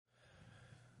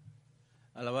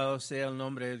Alabado sea el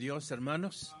nombre de Dios,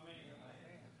 hermanos. Amén.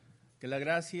 Que la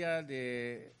gracia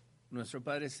de nuestro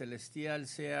Padre Celestial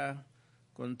sea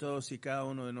con todos y cada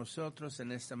uno de nosotros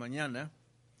en esta mañana.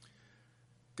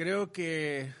 Creo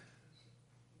que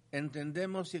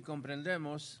entendemos y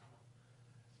comprendemos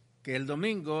que el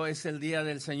domingo es el día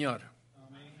del Señor.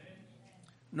 Amén.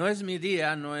 No es mi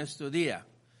día, no es tu día.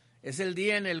 Es el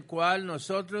día en el cual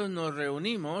nosotros nos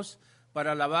reunimos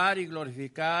para alabar y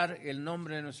glorificar el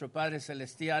nombre de nuestro Padre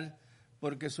Celestial,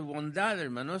 porque su bondad,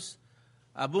 hermanos,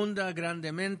 abunda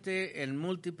grandemente en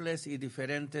múltiples y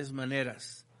diferentes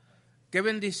maneras. Qué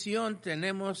bendición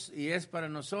tenemos y es para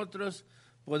nosotros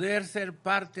poder ser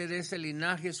parte de ese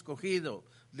linaje escogido,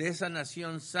 de esa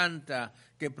nación santa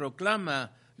que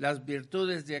proclama las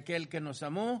virtudes de aquel que nos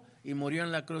amó y murió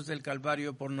en la cruz del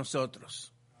Calvario por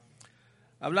nosotros.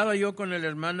 Hablaba yo con el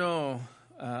hermano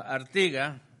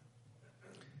Artiga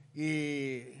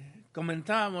y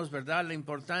comentábamos, ¿verdad?, la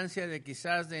importancia de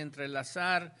quizás de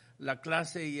entrelazar la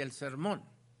clase y el sermón.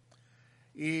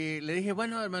 Y le dije,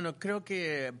 bueno, hermano, creo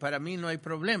que para mí no hay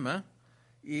problema.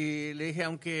 Y le dije,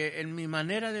 aunque en mi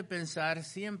manera de pensar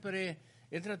siempre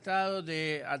he tratado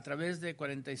de, a través de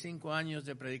 45 años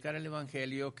de predicar el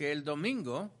Evangelio, que el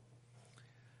domingo,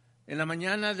 en la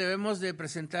mañana debemos de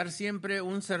presentar siempre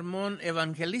un sermón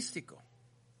evangelístico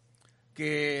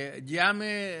que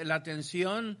llame la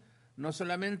atención no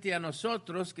solamente a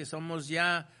nosotros, que somos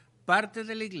ya parte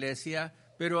de la iglesia,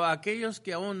 pero a aquellos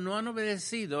que aún no han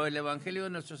obedecido el Evangelio de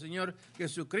nuestro Señor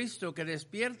Jesucristo, que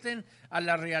despierten a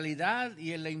la realidad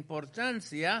y en la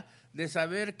importancia de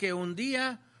saber que un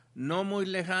día, no muy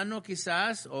lejano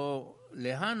quizás, o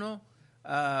lejano,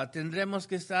 tendremos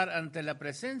que estar ante la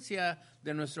presencia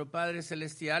de nuestro Padre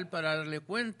Celestial para darle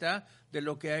cuenta de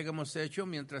lo que hayamos hecho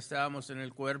mientras estábamos en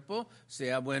el cuerpo,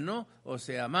 sea bueno o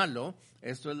sea malo.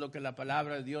 Esto es lo que la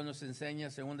palabra de Dios nos enseña,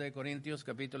 2 Corintios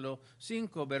capítulo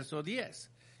 5, verso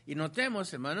 10. Y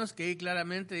notemos, hermanos, que ahí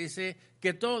claramente dice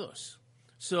que todos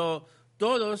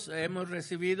hemos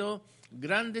recibido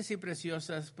grandes y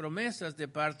preciosas promesas de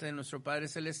parte de nuestro Padre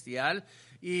Celestial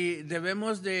y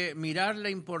debemos de mirar la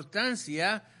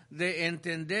importancia de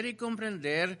entender y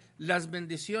comprender las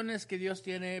bendiciones que Dios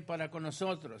tiene para con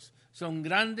nosotros. Son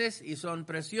grandes y son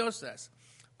preciosas.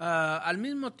 Al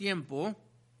mismo tiempo,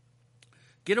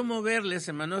 quiero moverles,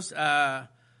 hermanos,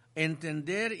 a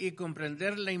entender y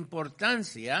comprender la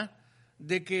importancia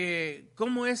de que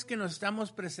cómo es que nos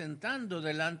estamos presentando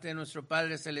delante de nuestro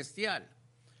Padre Celestial.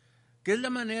 Que es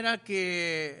la manera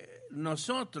que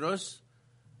nosotros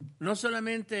no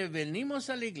solamente venimos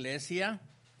a la iglesia,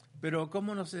 pero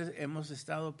cómo nos hemos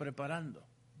estado preparando.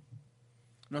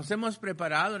 Nos hemos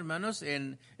preparado, hermanos,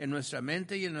 en nuestra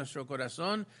mente y en nuestro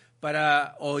corazón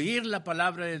para oír la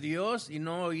palabra de Dios y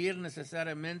no oír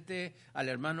necesariamente al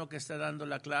hermano que está dando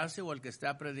la clase o al que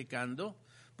está predicando,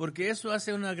 porque eso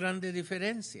hace una grande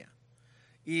diferencia.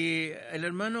 Y el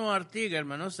hermano Artiga,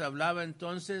 hermanos, hablaba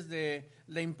entonces de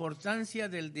la importancia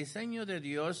del diseño de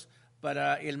Dios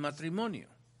para el matrimonio.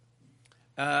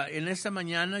 En esta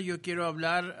mañana yo quiero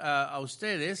hablar a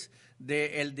ustedes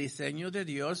del diseño de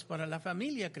Dios para la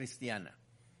familia cristiana.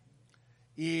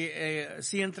 Y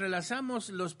si entrelazamos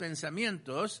los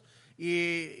pensamientos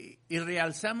y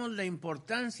realzamos la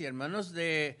importancia, hermanos,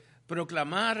 de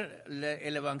proclamar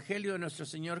el Evangelio de nuestro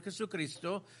Señor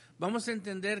Jesucristo, vamos a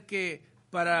entender que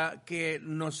para que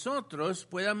nosotros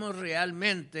podamos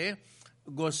realmente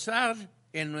gozar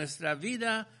en nuestra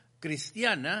vida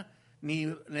cristiana, ni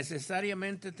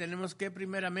necesariamente tenemos que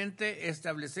primeramente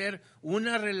establecer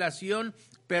una relación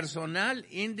personal,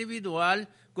 individual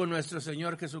con nuestro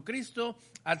Señor Jesucristo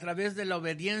a través de la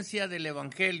obediencia del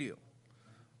Evangelio.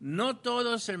 No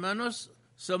todos, hermanos,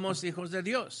 somos hijos de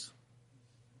Dios.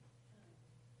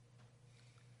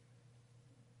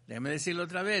 Déjame decirlo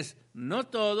otra vez, no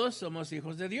todos somos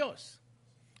hijos de Dios.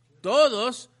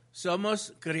 Todos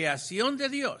somos creación de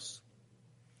Dios.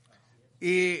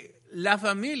 Y la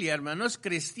familia, hermanos,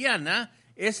 cristiana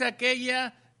es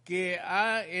aquella que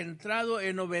ha entrado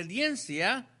en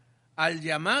obediencia al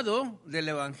llamado del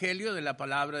Evangelio de la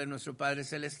palabra de nuestro Padre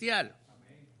Celestial.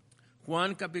 Amén.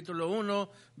 Juan capítulo 1,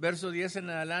 verso 10 en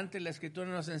adelante, la Escritura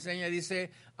nos enseña,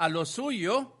 dice, a lo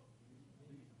suyo,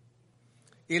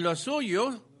 y lo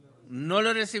suyo no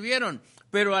lo recibieron,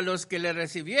 pero a los que le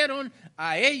recibieron,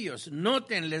 a ellos,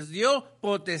 noten, les dio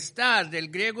potestad,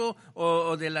 del griego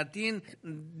o del latín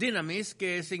dynamis,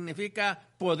 que significa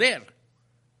poder,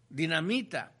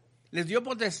 dinamita. Les dio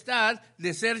potestad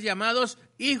de ser llamados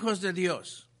hijos de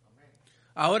Dios.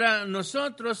 Ahora,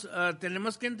 nosotros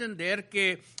tenemos que entender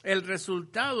que el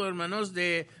resultado, hermanos,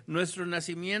 de nuestro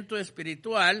nacimiento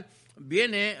espiritual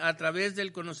viene a través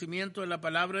del conocimiento de la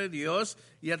palabra de Dios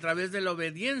y a través de la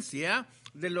obediencia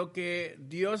de lo que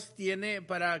Dios tiene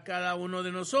para cada uno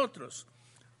de nosotros.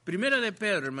 Primera de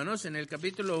Pedro, hermanos, en el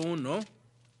capítulo 1,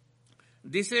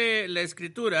 dice la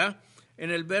Escritura, en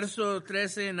el verso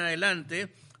 13 en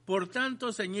adelante: por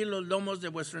tanto, ceñid los lomos de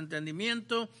vuestro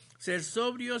entendimiento, ser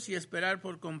sobrios y esperar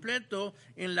por completo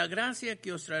en la gracia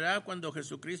que os traerá cuando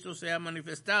Jesucristo sea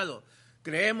manifestado.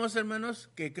 ¿Creemos,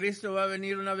 hermanos, que Cristo va a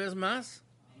venir una vez más?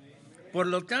 Por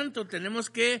lo tanto,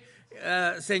 tenemos que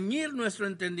ceñir nuestro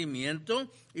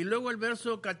entendimiento. Y luego el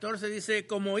verso 14 dice: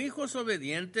 como hijos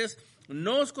obedientes,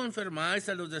 no os conformáis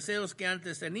a los deseos que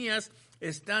antes tenías,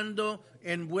 estando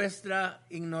en vuestra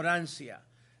ignorancia.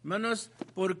 Hermanos,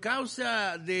 por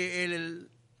causa del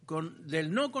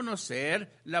no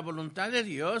conocer la voluntad de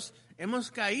Dios,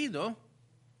 hemos caído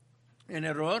en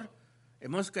error,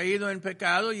 hemos caído en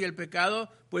pecado, y el pecado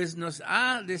pues nos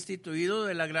ha destituido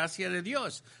de la gracia de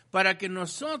Dios. Para que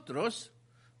nosotros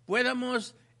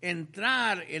podamos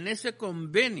entrar en ese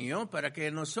convenio, para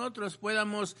que nosotros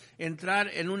podamos entrar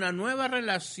en una nueva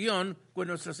relación con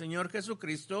nuestro Señor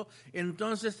Jesucristo,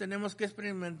 entonces tenemos que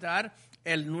experimentar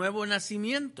el nuevo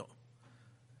nacimiento,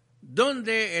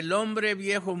 donde el hombre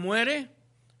viejo muere,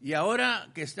 y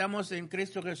ahora que estamos en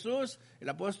Cristo Jesús, el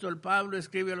apóstol Pablo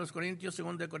escribe a los Corintios,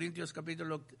 2 Corintios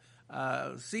capítulo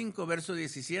 5, verso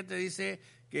 17, dice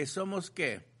que somos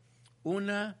 ¿qué?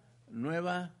 Una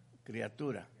nueva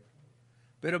criatura.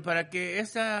 Pero para que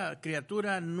esa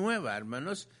criatura nueva,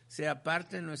 hermanos, sea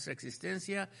parte de nuestra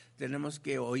existencia, tenemos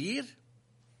que oír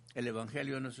el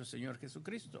Evangelio de nuestro Señor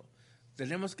Jesucristo.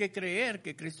 Tenemos que creer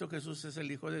que Cristo Jesús es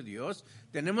el Hijo de Dios.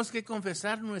 Tenemos que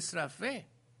confesar nuestra fe.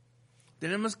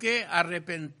 Tenemos que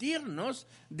arrepentirnos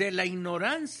de la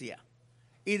ignorancia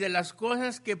y de las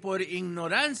cosas que por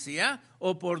ignorancia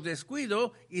o por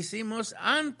descuido hicimos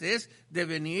antes de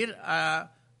venir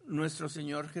a nuestro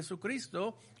Señor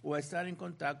Jesucristo o a estar en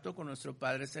contacto con nuestro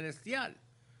Padre Celestial.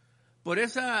 Por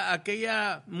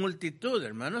aquella multitud,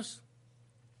 hermanos,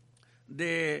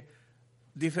 de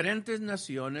diferentes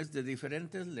naciones, de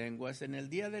diferentes lenguas, en el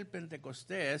día del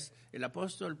Pentecostés, el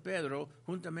apóstol Pedro,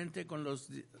 juntamente con los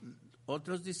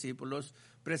otros discípulos,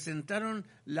 presentaron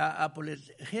la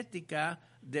apologética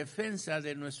defensa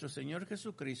de nuestro Señor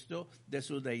Jesucristo, de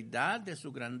su deidad, de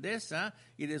su grandeza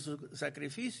y de su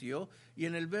sacrificio. Y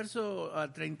en el verso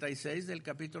 36 del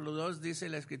capítulo 2 dice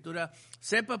la Escritura: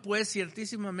 sepa pues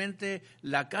ciertísimamente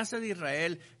la casa de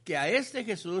Israel que a este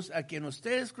Jesús, a quien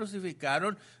ustedes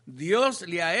crucificaron, Dios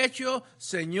le ha hecho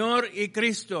Señor y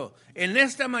Cristo. En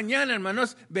esta mañana,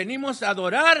 hermanos, venimos a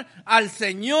adorar al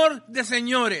Señor de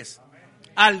señores,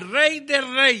 al Rey de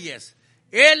reyes.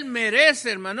 Él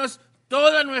merece, hermanos,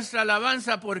 toda nuestra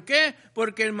alabanza. ¿Por qué?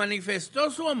 Porque Él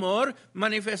manifestó su amor,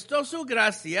 manifestó su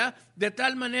gracia, de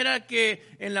tal manera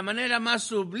que en la manera más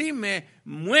sublime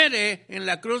muere en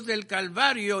la cruz del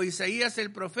Calvario. Isaías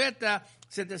el profeta,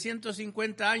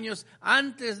 750 años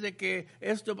antes de que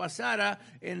esto pasara,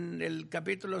 en el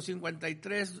capítulo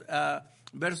 53,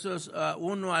 versos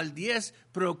 1 al 10,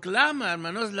 proclama,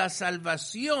 hermanos, la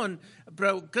salvación,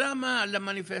 proclama la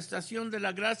manifestación de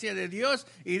la gracia de Dios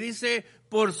y dice: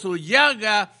 por su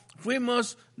llaga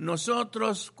fuimos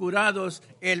nosotros curados,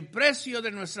 el precio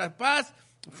de nuestra paz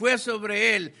fue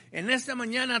sobre Él. En esta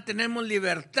mañana tenemos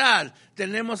libertad,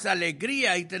 tenemos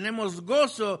alegría y tenemos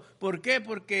gozo. ¿Por qué?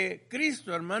 Porque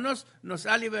Cristo, hermanos, nos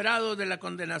ha liberado de la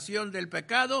condenación del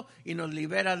pecado y nos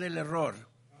libera del error.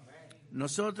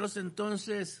 Nosotros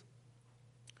entonces,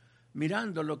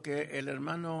 mirando lo que el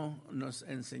hermano nos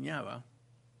enseñaba,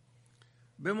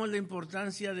 vemos la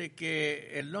importancia de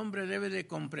que el hombre debe de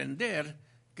comprender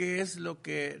qué es lo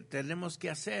que tenemos que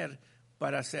hacer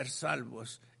para ser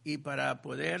salvos y para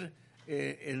poder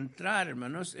entrar,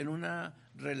 hermanos, en una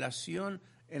relación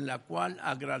en la cual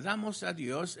agradamos a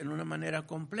Dios en una manera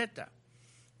completa.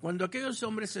 Cuando aquellos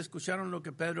hombres escucharon lo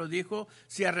que Pedro dijo,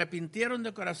 se arrepintieron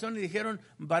de corazón y dijeron: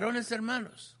 varones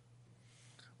hermanos.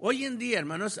 Hoy en día,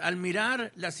 hermanos, al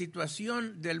mirar la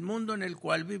situación del mundo en el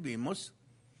cual vivimos,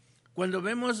 cuando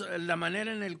vemos la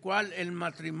manera en la cual el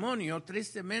matrimonio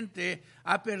tristemente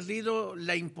ha perdido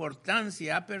la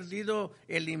importancia, ha perdido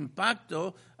el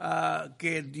impacto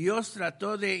que Dios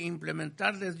trató de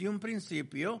implementar desde un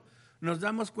principio, nos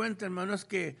damos cuenta, hermanos,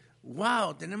 que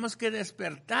wow, tenemos que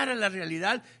despertar a la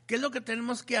realidad. ¿Qué es lo que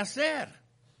tenemos que hacer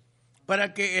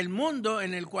para que el mundo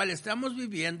en el cual estamos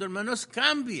viviendo, hermanos,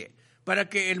 cambie? Para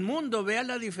que el mundo vea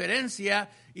la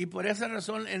diferencia, y por esa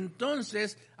razón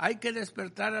entonces hay que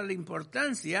despertar a la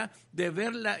importancia de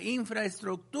ver la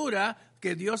infraestructura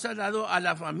que Dios ha dado a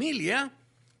la familia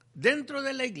dentro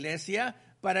de la iglesia,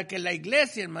 para que la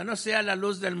iglesia, hermanos, sea la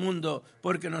luz del mundo,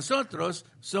 porque nosotros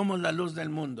somos la luz del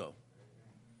mundo.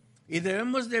 Y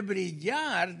debemos de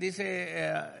brillar,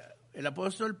 dice el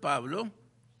apóstol Pablo,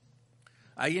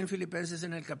 ahí en Filipenses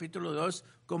en el capítulo 2,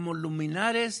 como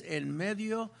luminares en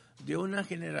medio de una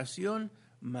generación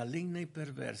maligna y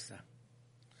perversa.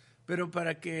 Pero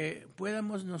para que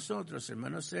podamos nosotros,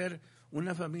 hermanos, ser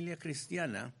una familia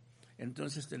cristiana,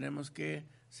 entonces tenemos que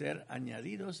ser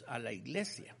añadidos a la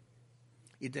iglesia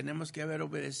y tenemos que haber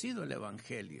obedecido el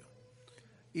evangelio.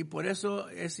 Y por eso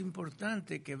es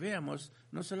importante que veamos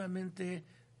no solamente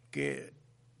que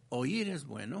oír es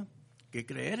bueno, que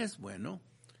creer es bueno,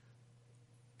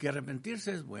 que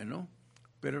arrepentirse es bueno,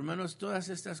 pero hermanos, todas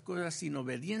estas cosas sin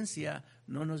obediencia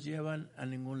no nos llevan a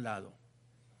ningún lado.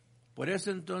 Por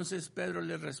eso entonces Pedro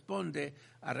le responde,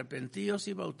 arrepentíos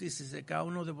y bautícese cada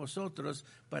uno de vosotros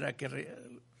para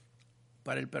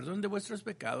el perdón de vuestros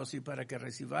pecados y para que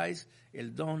recibáis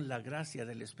el don, la gracia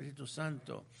del Espíritu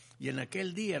Santo. Y en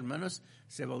aquel día, hermanos,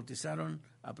 se bautizaron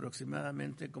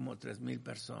aproximadamente como 3,000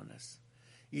 personas.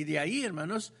 Y de ahí,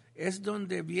 hermanos, es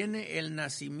donde viene el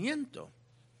nacimiento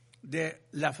de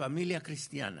la familia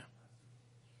cristiana.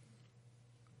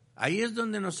 Ahí es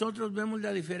donde nosotros vemos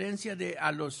la diferencia de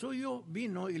a lo suyo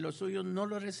vino y los suyos no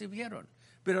lo recibieron.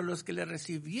 Pero los que le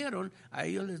recibieron, a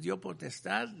ellos les dio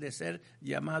potestad de ser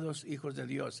llamados hijos de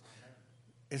Dios.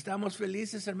 ¿Estamos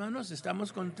felices, hermanos?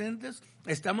 ¿Estamos contentos?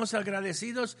 ¿Estamos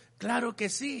agradecidos? Claro que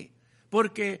sí,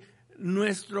 porque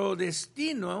nuestro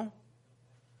destino,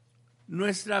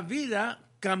 nuestra vida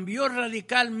cambió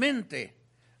radicalmente.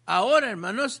 Ahora,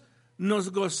 hermanos,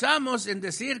 nos gozamos en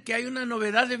decir que hay una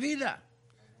novedad de vida,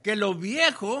 que lo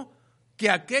viejo, que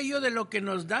aquello de lo que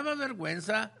nos daba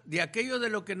vergüenza, de aquello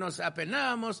de lo que nos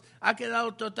apenábamos, ha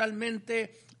quedado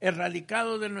totalmente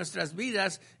erradicado de nuestras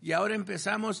vidas y ahora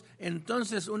empezamos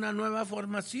entonces una nueva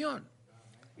formación.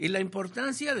 Y la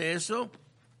importancia de eso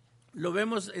lo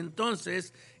vemos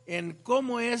entonces en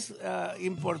cómo es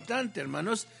importante,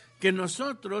 hermanos, que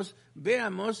nosotros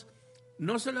veamos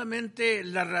no solamente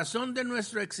la razón de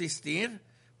nuestro existir,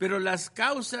 pero las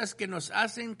causas que nos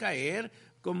hacen caer.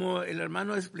 Como el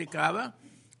hermano explicaba,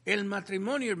 el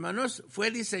matrimonio, hermanos,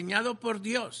 fue diseñado por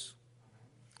Dios.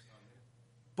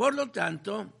 Por lo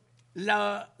tanto,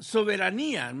 la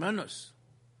soberanía, hermanos,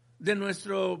 de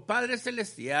nuestro Padre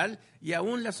Celestial y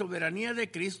aún la soberanía de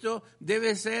Cristo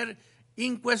debe ser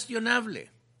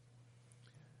incuestionable.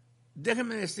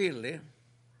 Déjeme decirle,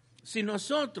 si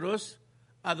nosotros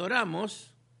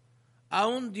adoramos a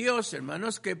un Dios,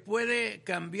 hermanos, que puede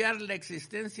cambiar la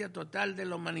existencia total de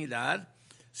la humanidad,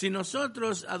 si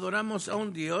nosotros adoramos a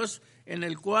un Dios en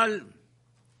el cual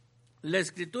la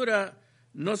Escritura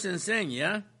nos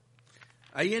enseña,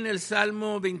 ahí en el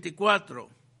Salmo 24,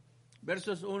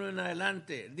 versos 1 en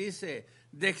adelante, dice,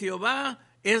 de Jehová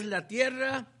es la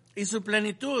tierra y su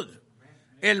plenitud,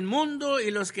 el mundo y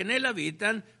los que en él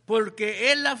habitan,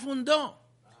 porque él la fundó.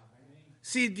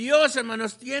 Si Dios,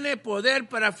 hermanos, tiene poder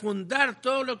para fundar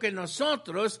todo lo que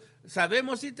nosotros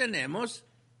sabemos y tenemos,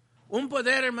 un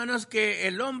poder, hermanos, que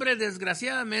el hombre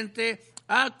desgraciadamente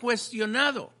ha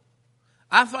cuestionado,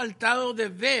 ha faltado de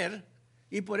ver,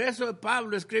 y por eso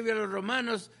Pablo escribe a los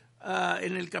Romanos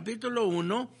en el capítulo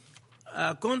 1,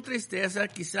 con tristeza,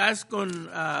 quizás con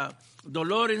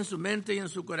dolor en su mente y en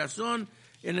su corazón,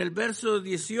 en el verso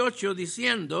 18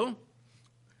 diciendo,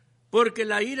 porque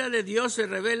la ira de Dios se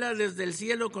revela desde el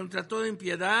cielo contra toda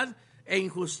impiedad e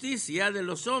injusticia de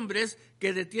los hombres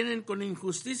que detienen con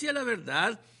injusticia la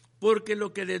verdad, porque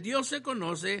lo que de Dios se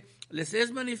conoce les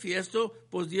es manifiesto,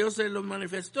 pues Dios se lo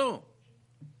manifestó.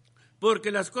 Porque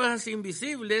las cosas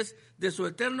invisibles de su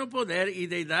eterno poder y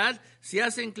deidad se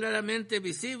hacen claramente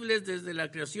visibles desde la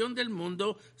creación del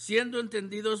mundo, siendo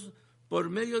entendidos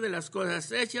por medio de las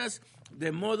cosas hechas,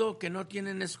 de modo que no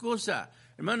tienen excusa.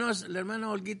 Hermanos, la hermana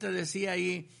Olguita decía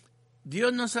ahí,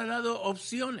 Dios nos ha dado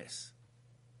opciones.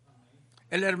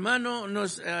 El hermano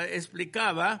nos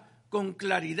explicaba con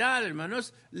claridad,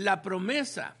 hermanos, la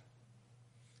promesa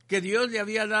que Dios le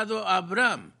había dado a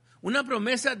Abraham. Una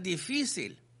promesa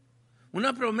difícil.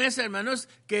 Una promesa, hermanos,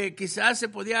 que quizás se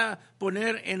podía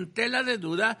poner en tela de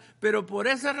duda, pero por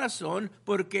esa razón,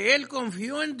 porque él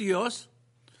confió en Dios,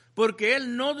 porque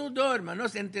él no dudó,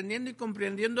 hermanos, entendiendo y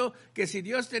comprendiendo que si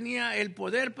Dios tenía el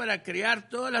poder para crear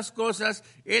todas las cosas,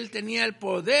 él tenía el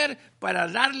poder para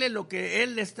darle lo que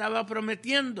él le estaba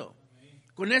prometiendo.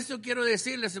 Con esto quiero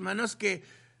decirles, hermanos, que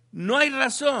no hay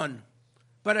razón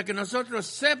para que nosotros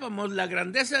sepamos la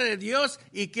grandeza de Dios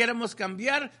y quieramos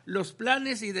cambiar los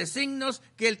planes y designios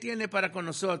que Él tiene para con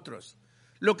nosotros.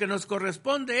 Lo que nos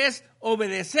corresponde es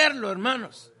obedecerlo,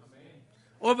 hermanos.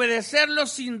 Obedecerlo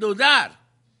sin dudar.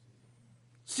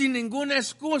 sin ninguna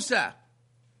excusa.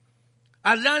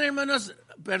 Adán, hermanos,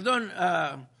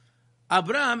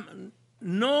 Abraham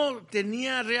no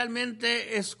tenía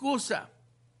realmente excusa,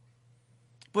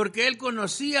 porque él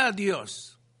conocía a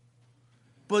Dios.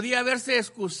 Podía haberse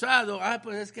excusado,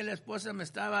 pues es que la esposa me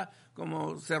estaba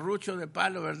como serrucho de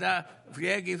palo, ¿verdad?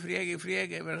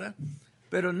 Friegue, ¿verdad?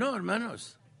 Pero no,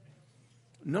 hermanos,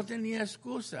 no tenía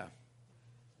excusa.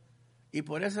 Y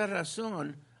por esa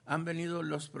razón han venido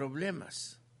los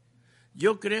problemas.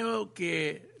 Yo creo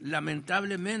que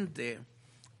lamentablemente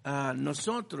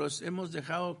nosotros hemos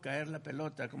dejado caer la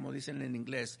pelota, como dicen en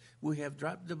inglés. We have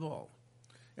dropped the ball.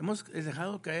 Hemos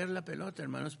dejado caer la pelota,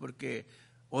 hermanos, porque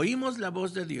oímos la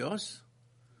voz de Dios,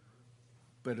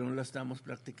 pero no la estamos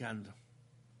practicando.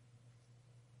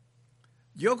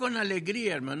 Yo con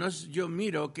alegría, hermanos, yo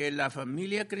miro que la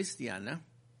familia cristiana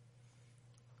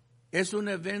es un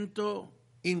evento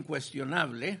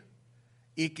incuestionable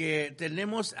y que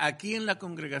tenemos aquí en la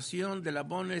congregación de la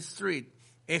Bonnet Street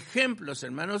ejemplos,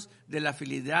 hermanos, de la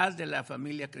fidelidad de la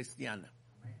familia cristiana.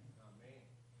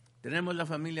 Tenemos la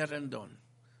familia Rendón,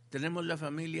 tenemos la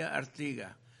familia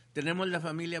Artiga, tenemos la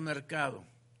familia Mercado,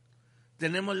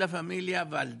 tenemos la familia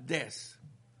Valdés.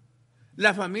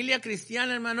 La familia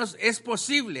cristiana, hermanos, es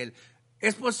posible.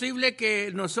 Es posible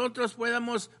que nosotros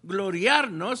podamos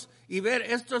gloriarnos y ver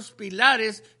estos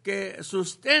pilares que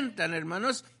sustentan,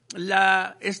 hermanos,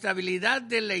 la estabilidad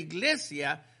de la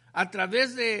iglesia a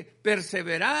través de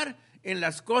perseverar en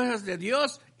las cosas de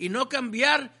Dios y no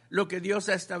cambiar lo que Dios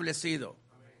ha establecido,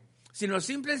 sino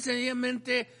simple y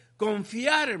sencillamente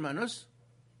confiar, hermanos,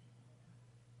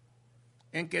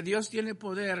 en que Dios tiene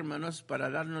poder, hermanos, para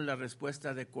darnos la respuesta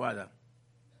adecuada.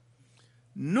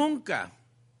 Nunca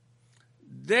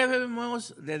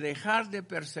debemos de dejar de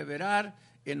perseverar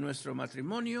en nuestro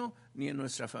matrimonio ni en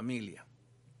nuestra familia.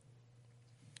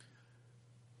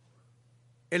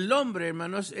 El hombre,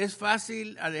 hermanos, es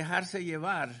fácil a dejarse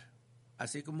llevar,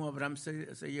 así como Abraham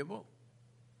se llevó,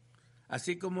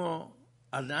 así como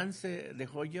Adán se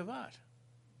dejó llevar.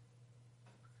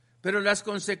 Pero las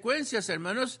consecuencias,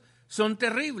 hermanos, son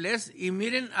terribles y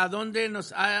miren a dónde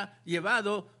nos ha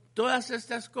llevado todas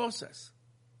estas cosas.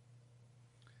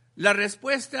 La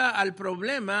respuesta al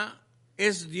problema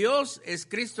es Dios, es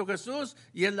Cristo Jesús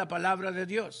y es la palabra de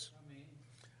Dios.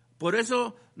 Por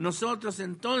eso nosotros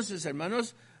entonces,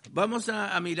 hermanos, vamos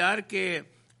a mirar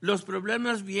que los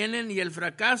problemas vienen y el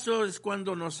fracaso es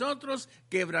cuando nosotros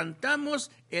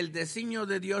quebrantamos el designio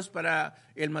de Dios para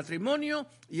el matrimonio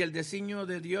y el designio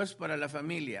de Dios para la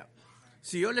familia.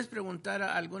 Si yo les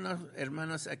preguntara a algunas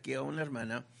hermanas aquí, a una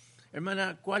hermana,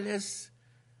 ¿cuál es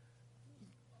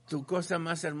tu cosa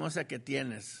más hermosa que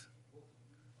tienes?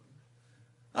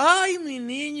 ¡Ay, mi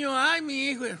niño! ¡Ay, mi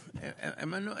hijo!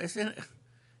 Hermano,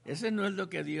 ese no es lo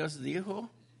que Dios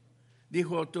dijo.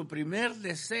 Dijo, tu primer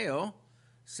deseo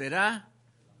será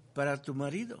para tu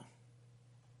marido.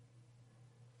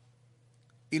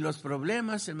 Y los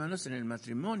problemas, hermanos, en el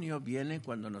matrimonio vienen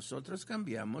cuando nosotros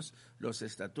cambiamos los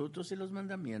estatutos y los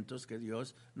mandamientos que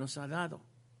Dios nos ha dado.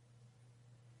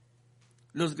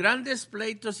 Los grandes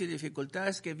pleitos y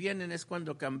dificultades que vienen es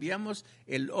cuando cambiamos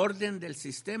el orden del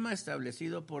sistema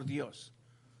establecido por Dios.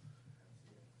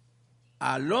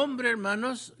 Al hombre,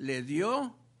 hermanos, le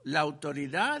dio la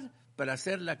autoridad para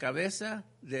ser la cabeza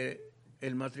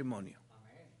del matrimonio.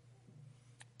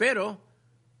 Pero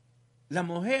la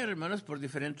mujer, hermanos, por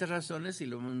diferentes razones, y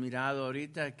lo hemos mirado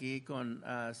ahorita aquí con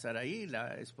Sarai,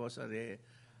 la esposa de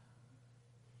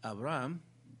Abraham,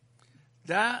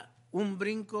 da un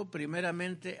brinco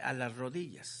primeramente a las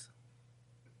rodillas.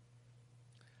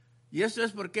 ¿Y eso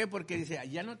es por qué? Porque dice,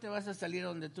 ya no te vas a salir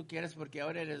donde tú quieras porque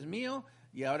ahora eres mío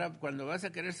y ahora cuando vas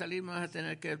a querer salir me vas a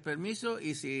tener que dar permiso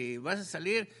y si vas a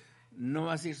salir no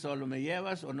vas a ir solo, me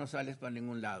llevas o no sales para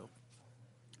ningún lado.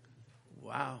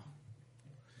 ¡Wow!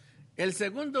 El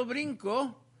segundo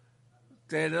brinco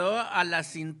te da a la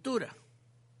cintura.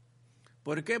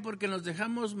 ¿Por qué? Porque nos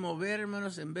dejamos mover,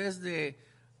 hermanos, en vez de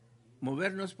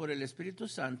movernos por el Espíritu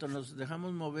Santo, nos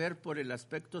dejamos mover por el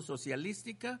aspecto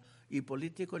socialística y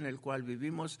político en el cual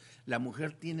vivimos. La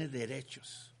mujer tiene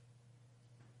derechos.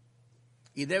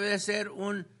 Y debe de ser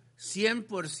un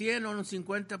 100% o un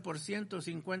 50%,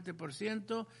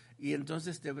 50%, y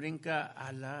entonces te brinca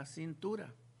a la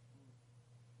cintura.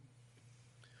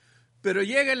 Pero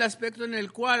llega el aspecto en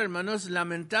el cual, hermanos,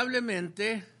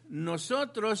 lamentablemente,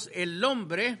 nosotros, el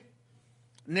hombre,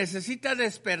 necesita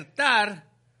despertar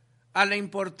a la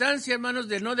importancia, hermanos,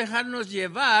 de no dejarnos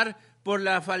llevar por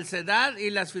la falsedad y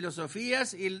las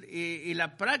filosofías y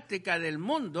la práctica del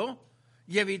mundo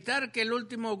y evitar que el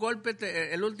último golpe,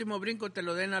 el último brinco te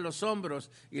lo den a los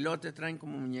hombros y luego te traen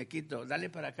como muñequito. Dale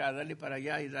para acá, dale para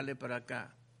allá y dale para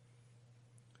acá.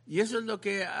 Y eso es lo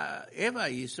que Eva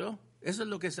hizo, eso es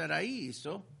lo que Saraí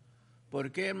hizo.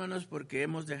 ¿Por qué, hermanos? Porque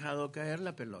hemos dejado caer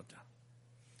la pelota.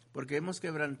 Porque hemos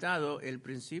quebrantado el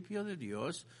principio de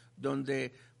Dios,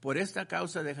 donde por esta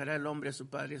causa dejará el hombre a su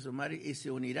padre y a su madre y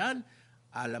se unirán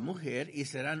a la mujer y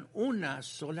serán una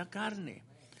sola carne.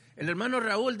 El hermano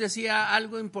Raúl decía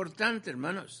algo importante,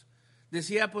 hermanos.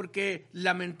 Decía porque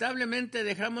lamentablemente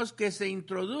dejamos que se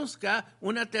introduzca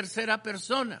una tercera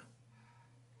persona.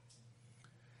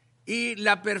 Y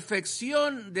la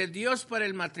perfección de Dios para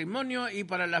el matrimonio y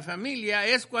para la familia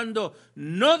es cuando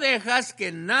no dejas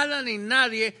que nada ni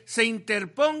nadie se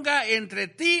interponga entre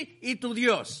ti y tu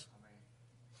Dios.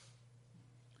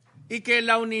 Y que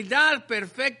la unidad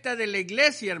perfecta de la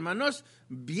iglesia, hermanos,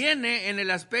 viene en el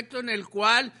aspecto en el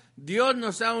cual Dios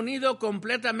nos ha unido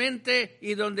completamente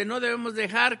y donde no debemos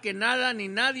dejar que nada ni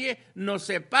nadie nos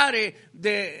separe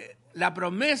de la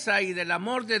promesa y del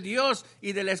amor de Dios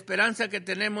y de la esperanza que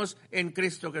tenemos en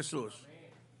Cristo Jesús.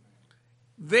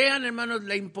 Vean, hermanos,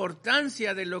 la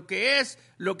importancia de lo que es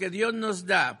lo que Dios nos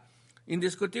da.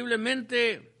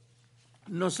 Indiscutiblemente,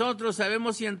 nosotros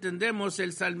sabemos y entendemos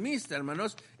el salmista,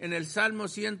 hermanos, en el Salmo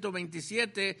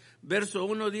 127, verso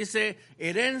 1 dice,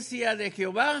 herencia de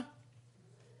Jehová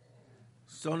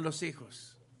son los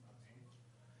hijos.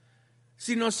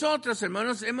 Si nosotros,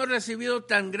 hermanos, hemos recibido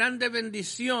tan grande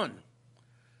bendición,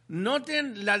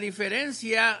 noten la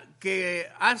diferencia que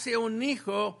hace un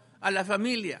hijo a la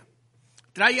familia.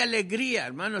 Trae alegría,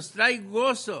 hermanos, trae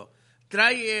gozo,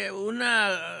 trae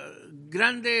una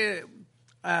grande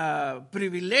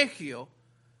privilegio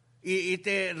y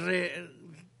te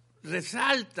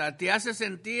resalta, te hace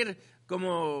sentir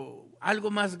como algo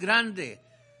más grande.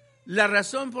 La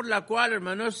razón por la cual,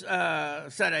 hermanos,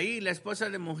 Saraí, la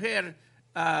esposa de mujer,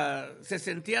 se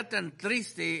sentía tan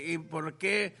triste y por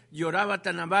qué lloraba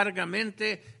tan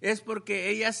amargamente es porque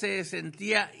ella se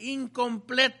sentía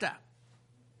incompleta.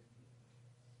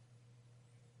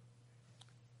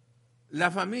 La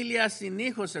familia sin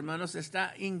hijos, hermanos,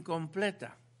 está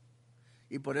incompleta.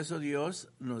 Y por eso Dios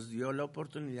nos dio la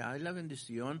oportunidad y la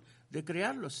bendición de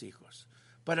crear los hijos,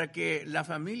 para que la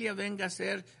familia venga a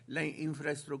ser la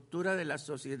infraestructura de la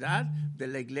sociedad, de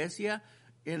la iglesia,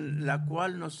 en la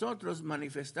cual nosotros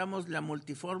manifestamos la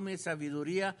multiforme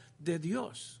sabiduría de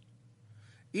Dios.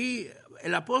 Y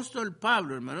el apóstol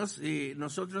Pablo, hermanos, y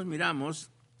nosotros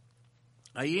miramos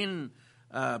ahí en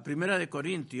Primera de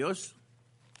Corintios,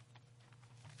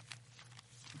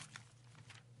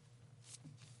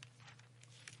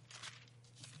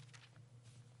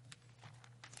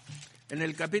 en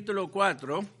el capítulo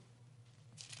 4,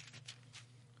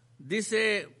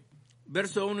 dice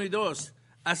verso 1 y 2,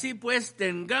 así pues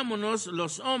tengámonos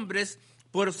los hombres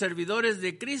por servidores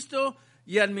de Cristo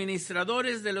y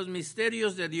administradores de los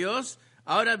misterios de Dios.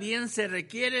 Ahora bien se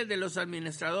requiere de los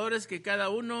administradores que cada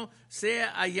uno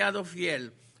sea hallado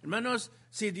fiel. Hermanos,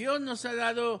 si Dios nos ha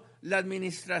dado la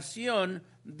administración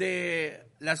de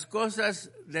las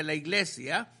cosas de la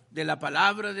iglesia, de la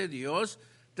palabra de Dios,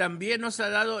 también nos ha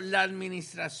dado la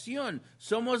administración.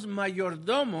 Somos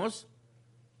mayordomos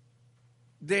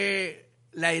de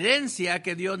la herencia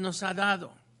que Dios nos ha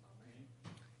dado.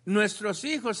 Nuestros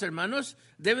hijos, hermanos,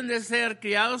 deben de ser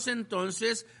criados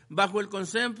entonces bajo el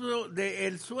concepto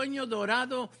del sueño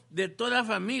dorado de toda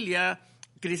familia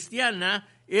cristiana,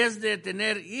 es de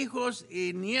tener hijos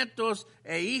y nietos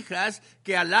e hijas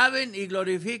que alaben y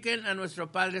glorifiquen a nuestro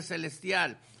Padre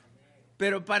Celestial.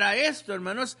 Pero para esto,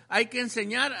 hermanos, hay que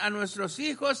enseñar a nuestros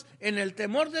hijos en el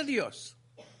temor de Dios.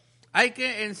 Hay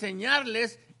que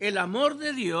enseñarles el amor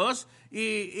de Dios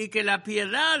y que la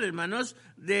piedad, hermanos,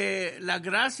 de la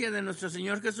gracia de nuestro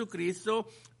Señor Jesucristo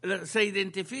se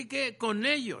identifique con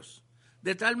ellos.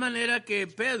 De tal manera que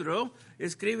Pedro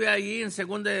escribe ahí en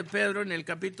 2 de Pedro, en el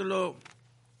capítulo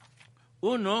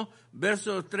 1,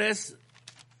 verso 3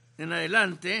 en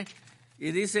adelante,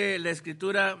 y dice la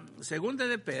Escritura, 2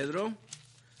 de Pedro,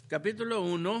 capítulo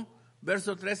 1,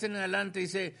 verso 3 en adelante,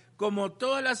 dice, como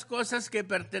todas las cosas que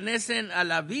pertenecen a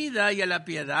la vida y a la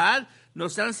piedad,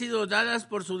 nos han sido dadas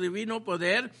por su divino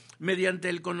poder, mediante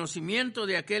el conocimiento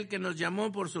de aquel que nos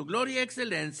llamó por su gloria y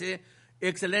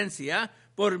excelencia,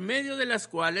 por medio de las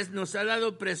cuales nos ha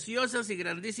dado preciosas y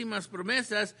grandísimas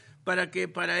promesas, para que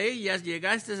para ellas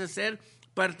llegastes a ser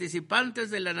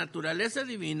participantes de la naturaleza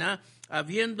divina,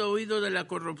 habiendo huido de la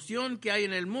corrupción que hay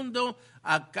en el mundo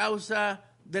a causa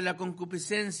de la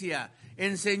concupiscencia.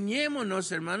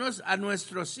 enseñémonos, hermanos, a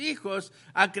nuestros hijos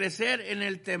a crecer en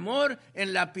el temor,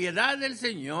 en la piedad del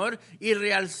Señor, y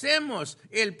realcemos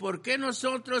el por qué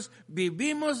nosotros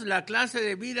vivimos la clase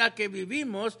de vida que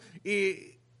vivimos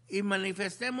y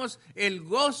manifestemos el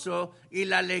gozo y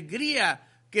la alegría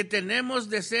que tenemos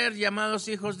de ser llamados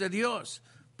hijos de Dios.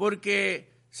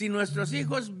 Porque si nuestros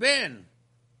hijos ven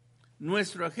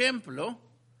nuestro ejemplo,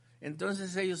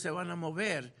 entonces ellos se van a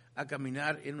mover a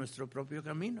caminar en nuestro propio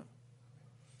camino.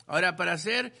 Ahora, para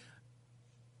ser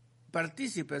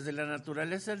partícipes de la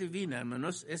naturaleza divina,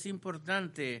 hermanos, es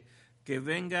importante que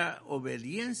venga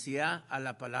obediencia a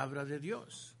la palabra de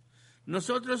Dios.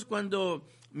 Nosotros cuando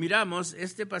miramos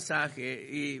este pasaje,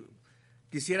 y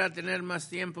quisiera tener más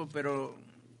tiempo, pero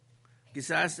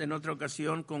quizás en otra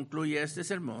ocasión concluya este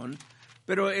sermón,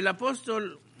 pero el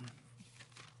apóstol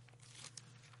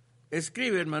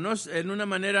escribe, hermanos, en una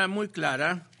manera muy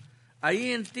clara,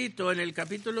 ahí en Tito, en el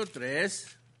capítulo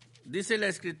 3, dice la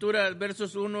Escritura,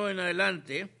 versos 1 en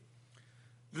adelante: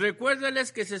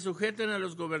 recuérdales que se sujeten a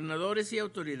los gobernadores y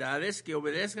autoridades, que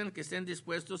obedezcan, que estén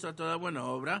dispuestos a toda buena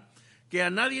obra, que a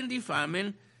nadie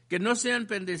difamen, que no sean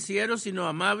pendencieros, sino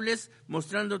amables,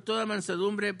 mostrando toda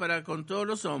mansedumbre para con todos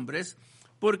los hombres,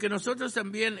 porque nosotros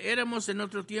también éramos en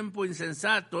otro tiempo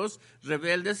insensatos,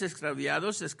 rebeldes,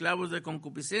 extraviados, esclavos de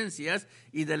concupiscencias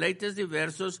y deleites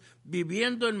diversos,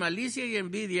 viviendo en malicia y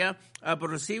envidia,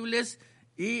 aborrecibles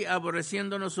y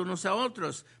aborreciéndonos unos a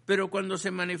otros. Pero cuando se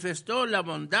manifestó la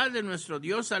bondad de nuestro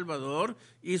Dios Salvador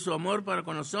y su amor para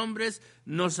con los hombres,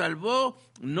 nos salvó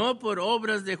no por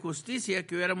obras de justicia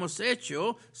que hubiéramos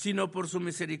hecho, sino por su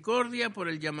misericordia, por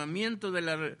el lavamiento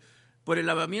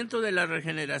de la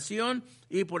regeneración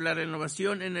y por la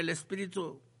renovación en el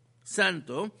Espíritu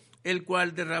Santo, el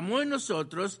cual derramó en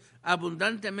nosotros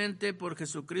abundantemente por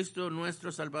Jesucristo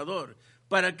nuestro Salvador,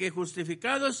 para que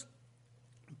justificados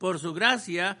por su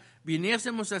gracia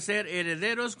viniésemos a ser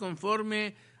herederos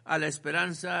conforme a la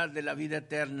esperanza de la vida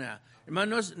eterna.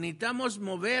 Hermanos, necesitamos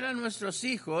mover a nuestros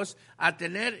hijos a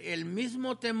tener el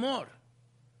mismo temor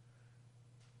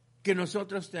que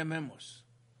nosotros tememos.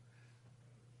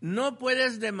 No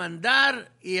puedes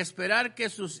demandar y esperar que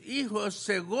sus hijos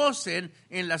se gocen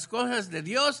en las cosas de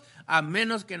Dios a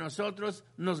menos que nosotros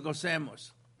nos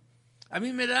gocemos. A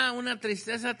mí me da una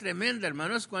tristeza tremenda,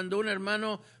 hermanos, cuando un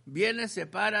hermano viene, se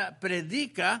para,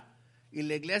 predica y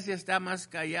la iglesia está más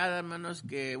callada, hermanos,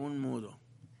 que un mudo.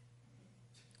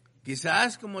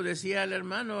 Quizás, como decía el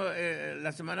hermano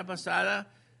la semana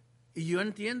pasada, y yo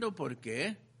entiendo por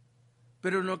qué,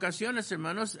 pero en ocasiones,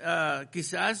 hermanos,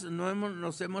 quizás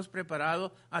nos hemos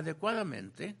preparado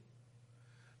adecuadamente,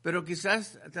 pero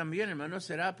quizás también, hermanos,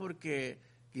 será porque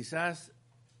quizás,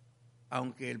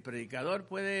 aunque el predicador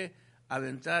puede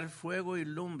aventar fuego y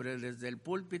lumbre desde el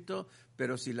púlpito,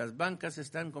 pero si las bancas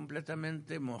están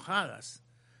completamente mojadas,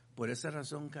 por esa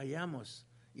razón callamos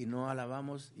y no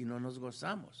alabamos y no nos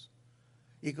gozamos.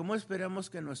 ¿Y cómo esperamos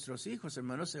que nuestros hijos,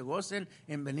 hermanos, se gocen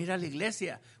en venir a la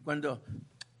iglesia cuando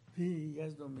ya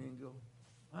es domingo?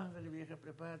 Ándale, vieja,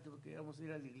 prepárate porque vamos a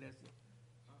ir a la iglesia.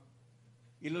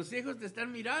 Y los hijos te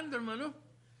están mirando, hermano.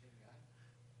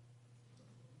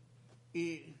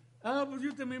 Y, pues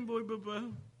yo también voy, papá.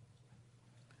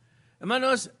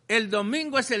 Hermanos, el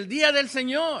domingo es el día del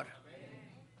Señor.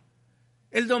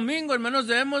 El domingo, hermanos,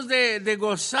 debemos de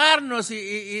gozarnos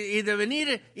y de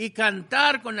venir y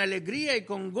cantar con alegría y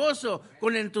con gozo,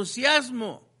 con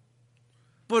entusiasmo.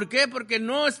 ¿Por qué? Porque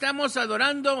no estamos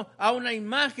adorando a una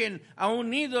imagen, a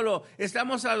un ídolo.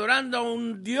 Estamos adorando a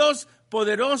un Dios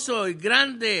poderoso y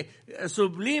grande,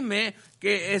 sublime,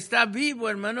 que está vivo,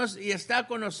 hermanos, y está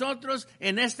con nosotros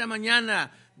en esta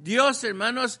mañana. Dios,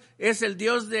 hermanos, es el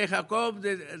Dios de Jacob,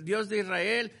 el Dios de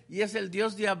Israel, y es el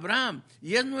Dios de Abraham,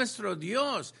 y es nuestro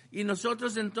Dios. Y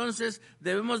nosotros entonces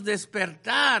debemos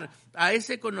despertar a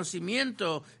ese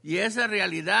conocimiento y a esa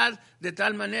realidad de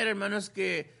tal manera, hermanos,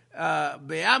 que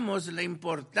veamos la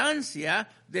importancia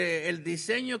del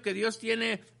diseño que Dios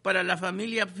tiene para la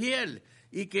familia fiel,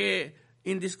 y que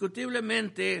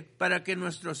indiscutiblemente para que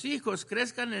nuestros hijos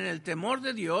crezcan en el temor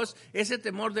de Dios, ese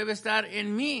temor debe estar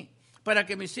en mí. Para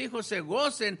que mis hijos se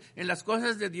gocen en las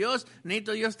cosas de Dios,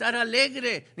 necesito yo estar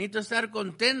alegre, necesito estar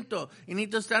contento y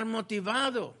necesito estar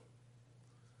motivado.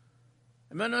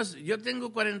 Hermanos, yo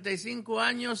tengo 45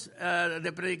 años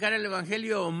de predicar el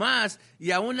Evangelio o más,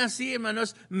 y aún así,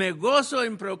 hermanos, me gozo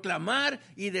en proclamar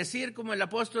y decir como el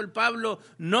apóstol Pablo: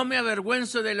 no me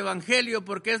avergüenzo del Evangelio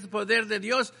porque es poder de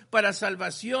Dios para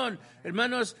salvación.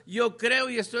 Hermanos, yo creo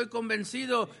y estoy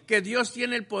convencido que Dios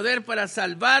tiene el poder para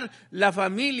salvar la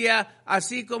familia,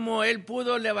 así como Él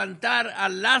pudo levantar a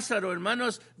Lázaro,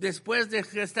 hermanos, después de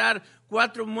estar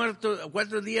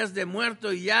 4 días de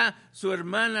muerto y ya sus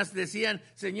hermanas decían,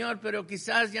 Señor, pero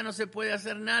quizás ya no se puede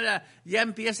hacer nada, ya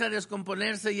empieza a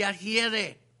descomponerse, ya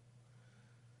hiede.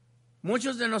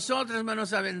 Muchos de nosotros,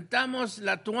 hermanos, aventamos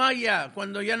la toalla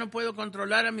cuando ya no puedo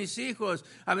controlar a mis hijos.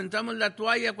 Aventamos la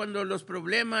toalla cuando los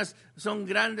problemas son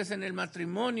grandes en el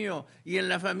matrimonio y en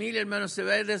la familia, hermanos, se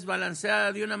ve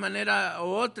desbalanceada de una manera u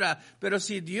otra. Pero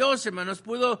si Dios, hermanos,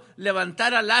 pudo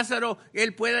levantar a Lázaro,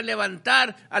 Él puede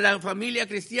levantar a la familia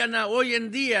cristiana hoy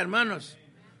en día, hermanos.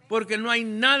 Porque no hay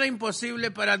nada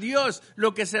imposible para Dios.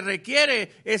 Lo que se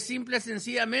requiere es simple y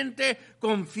sencillamente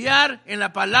confiar en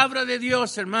la palabra de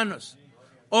Dios, hermanos.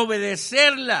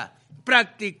 Obedecerla,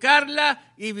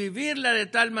 practicarla y vivirla de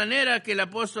tal manera que el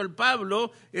apóstol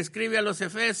Pablo escribe a los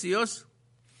Efesios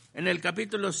en el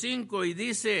capítulo 5 y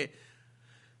dice,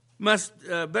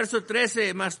 verso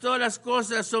 13, mas todas las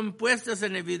cosas son puestas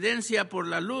en evidencia por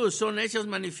la luz, son hechas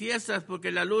manifiestas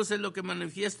porque la luz es lo que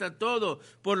manifiesta todo,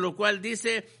 por lo cual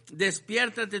dice,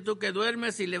 despiértate tú que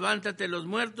duermes y levántate los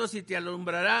muertos y te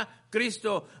alumbrará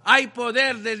Cristo. Hay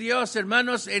poder de Dios,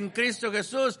 hermanos, en Cristo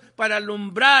Jesús para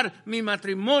alumbrar mi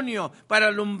matrimonio, para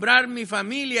alumbrar mi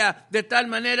familia, de tal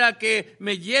manera que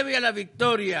me lleve a la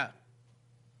victoria.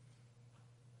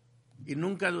 Y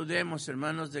nunca dudemos,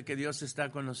 hermanos, de que Dios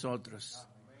está con nosotros.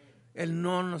 Él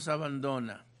no nos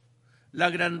abandona.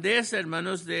 La grandeza,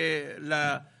 hermanos, de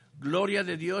la gloria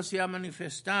de Dios se ha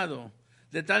manifestado.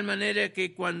 De tal manera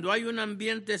que cuando hay un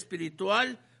ambiente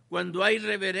espiritual, cuando hay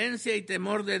reverencia y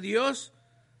temor de Dios,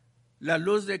 la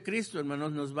luz de Cristo,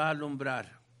 hermanos, nos va a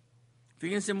alumbrar.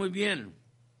 Fíjense muy bien.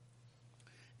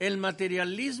 El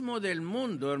materialismo del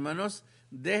mundo, hermanos,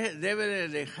 debe de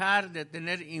dejar de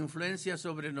tener influencia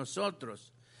sobre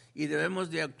nosotros y debemos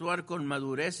de actuar con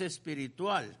madurez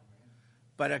espiritual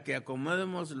para que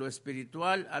acomodemos lo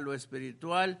espiritual a lo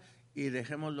espiritual y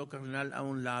dejemos lo carnal a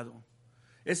un lado.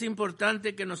 Es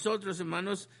importante que nosotros,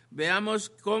 hermanos, veamos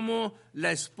cómo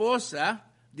la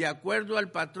esposa, de acuerdo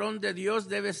al patrón de Dios,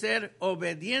 debe ser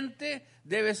obediente,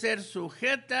 debe ser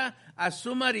sujeta a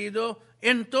su marido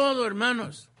en todo,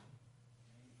 hermanos.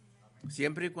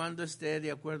 Siempre y cuando esté de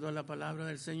acuerdo a la palabra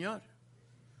del Señor.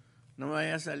 No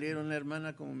vaya a salir una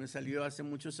hermana como me salió hace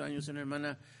muchos años una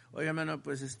hermana. Oye, hermano,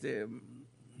 pues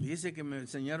dice que me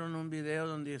enseñaron un video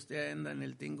donde usted anda en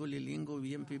el tingulilingo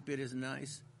bien piper is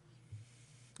nice.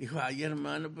 Dijo, ay,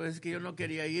 hermano, pues es que yo no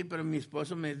quería ir, pero mi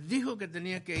esposo me dijo que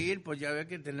tenía que ir, pues ya ve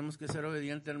que tenemos que ser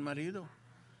obedientes al marido.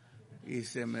 Y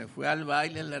se me fue al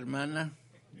baile la hermana.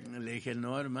 Le dije,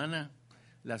 no, hermana,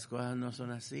 las cosas no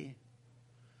son así.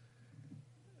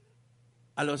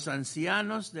 A los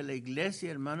ancianos de la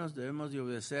iglesia, hermanos, debemos de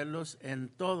obedecerlos en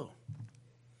todo,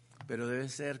 pero debe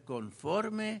ser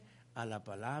conforme a la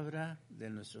palabra de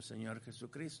nuestro Señor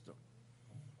Jesucristo.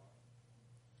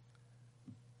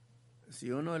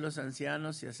 Si uno de los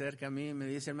ancianos se acerca a mí y me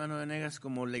dice, hermano Venegas,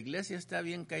 como la iglesia está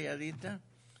bien calladita,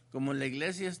 como la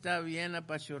iglesia está bien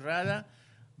apachurrada,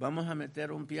 vamos a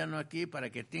meter un piano aquí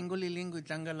para que tingolilingo y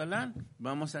tangalalán,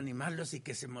 vamos a animarlos y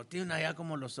que se motiven allá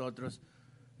como los otros.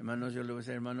 Hermanos, yo le voy a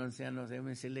decir, hermano anciano,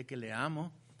 déjeme decirle que le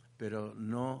amo, pero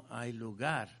no hay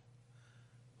lugar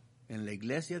en la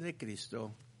iglesia de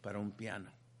Cristo para un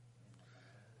piano,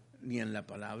 ni en la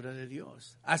palabra de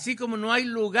Dios. Así como no hay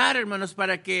lugar, hermanos,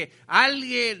 para que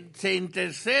alguien se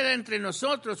interceda entre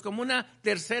nosotros como una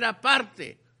tercera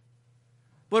parte.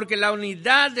 Porque la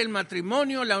unidad del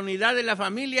matrimonio, la unidad de la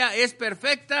familia es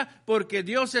perfecta porque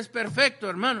Dios es perfecto,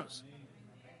 hermanos.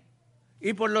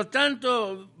 Y por lo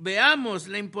tanto, veamos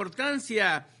la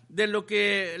importancia de lo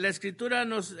que la Escritura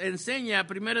nos enseña,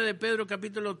 1 de Pedro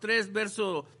capítulo 3,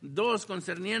 verso 2,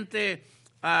 concerniente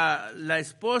a la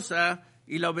esposa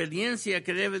y la obediencia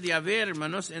que debe de haber,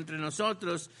 hermanos, entre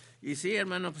nosotros. Y sí,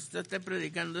 hermano, pues estoy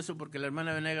predicando eso porque la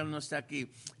hermana Venegas no está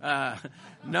aquí.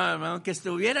 No, hermano, que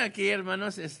estuviera aquí,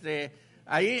 hermanos,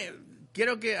 ahí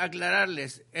quiero que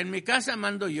aclararles. En mi casa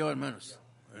mando yo, hermanos.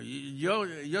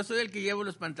 Yo soy el que llevo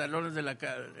los pantalones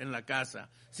en la casa,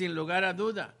 sin lugar a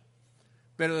duda.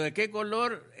 Pero de qué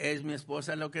color es mi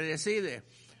esposa lo que decide.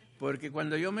 Porque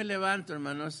cuando yo me levanto,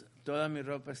 hermanos, toda mi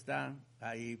ropa está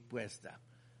ahí puesta.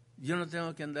 Yo no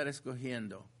tengo que andar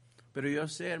escogiendo. Pero yo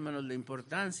sé, hermanos, la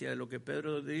importancia de lo que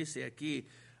Pedro dice aquí,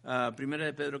 1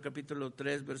 de Pedro capítulo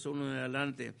 3, verso 1 en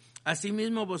adelante.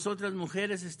 Asimismo, vosotras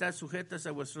mujeres estad sujetas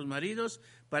a vuestros maridos,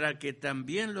 para que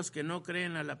también los que no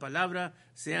creen a la palabra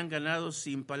sean ganados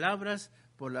sin palabras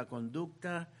por la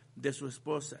conducta de sus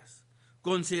esposas,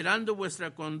 considerando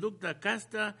vuestra conducta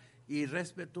casta y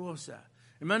respetuosa.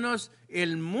 Hermanos,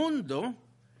 el mundo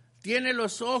tiene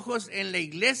los ojos en la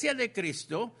iglesia de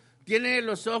Cristo, tiene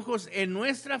los ojos en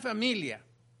nuestra familia.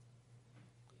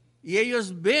 Y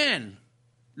ellos ven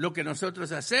lo que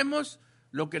nosotros hacemos,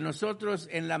 lo que nosotros,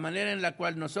 en la manera en la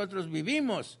cual nosotros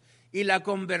vivimos. Y la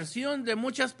conversión de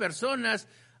muchas personas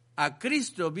a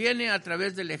Cristo viene a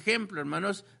través del ejemplo,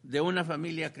 hermanos, de una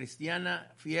familia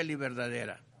cristiana fiel y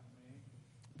verdadera.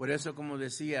 Por eso, como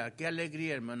decía, qué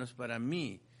alegría, hermanos, para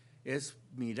mí es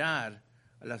mirar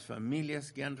a las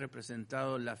familias que han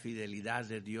representado la fidelidad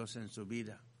de Dios en su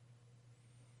vida.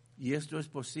 Y esto es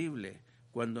posible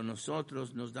cuando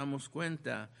nosotros nos damos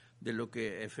cuenta de lo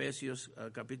que Efesios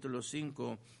capítulo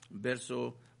 5,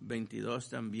 verso 22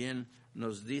 también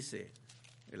nos dice.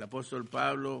 El apóstol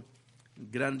Pablo,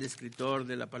 grande escritor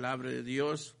de la palabra de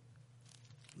Dios,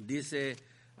 dice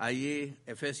allí,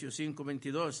 Efesios 5,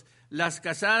 22, las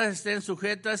casadas estén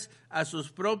sujetas a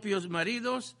sus propios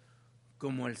maridos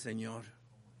como el Señor.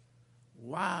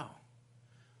 ¡Wow!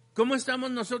 ¿Cómo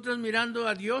estamos nosotros mirando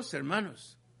a Dios,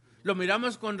 hermanos? Lo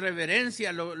miramos con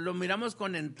reverencia, lo miramos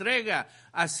con entrega.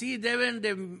 Así deben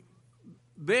de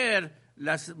ver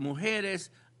las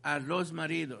mujeres a los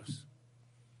maridos.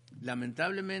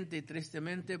 Lamentablemente y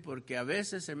tristemente, porque a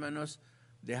veces, hermanos,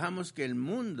 dejamos que el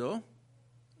mundo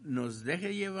nos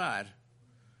deje llevar,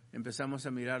 empezamos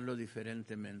a mirarlo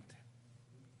diferentemente.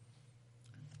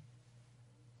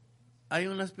 Hay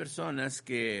unas personas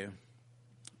que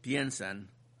piensan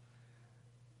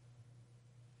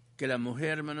que la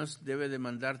mujer, hermanos, debe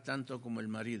demandar tanto como el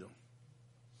marido.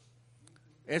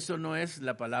 Eso no es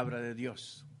la palabra de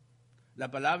Dios.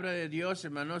 La palabra de Dios,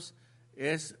 hermanos,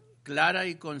 es clara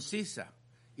y concisa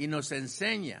y nos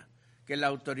enseña que la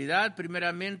autoridad,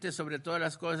 primeramente, sobre todas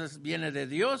las cosas, viene de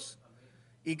Dios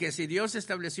y que si Dios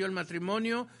estableció el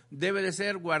matrimonio, debe de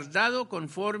ser guardado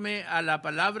conforme a la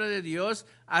palabra de Dios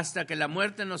hasta que la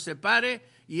muerte nos separe,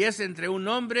 y es entre un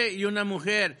hombre y una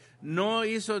mujer. No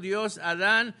hizo Dios a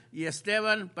Adán y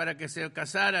Esteban para que se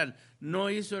casaran. No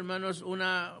hizo, hermanos, un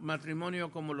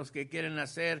matrimonio como los que quieren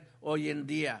hacer hoy en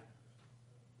día.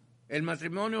 El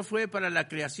matrimonio fue para la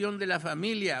creación de la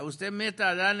familia. Usted meta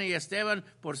a Adán y a Esteban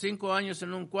por 5 años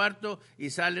en un cuarto y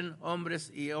salen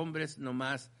hombres y hombres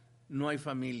nomás. No hay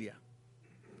familia.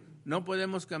 No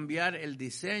podemos cambiar el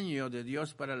diseño de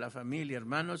Dios para la familia,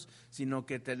 hermanos, sino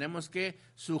que tenemos que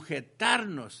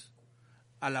sujetarnos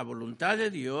a la voluntad de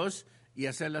Dios y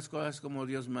hacer las cosas como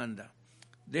Dios manda.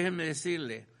 Déjenme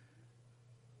decirle,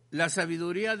 la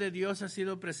sabiduría de Dios ha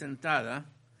sido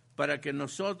presentada para que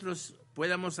nosotros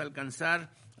podamos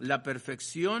alcanzar la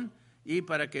perfección y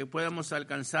para que podamos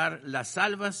alcanzar la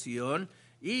salvación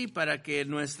y para que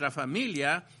nuestra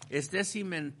familia esté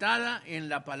cimentada en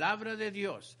la palabra de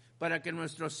Dios, para que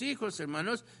nuestros hijos,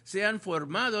 hermanos, sean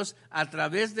formados a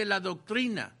través de la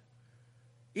doctrina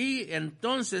y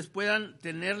entonces puedan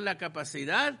tener la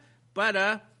capacidad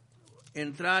para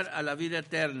entrar a la vida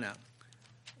eterna.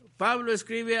 Pablo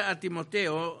escribe a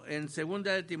Timoteo en 2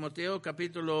 de Timoteo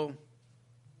capítulo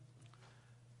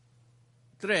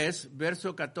 3,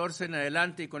 verso 14 en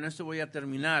adelante, y con esto voy a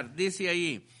terminar. Dice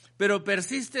ahí: pero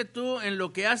persiste tú en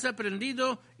lo que has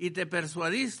aprendido y te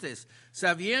persuadiste,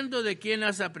 sabiendo de quién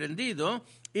has aprendido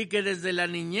y que desde la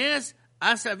niñez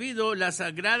has sabido las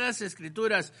sagradas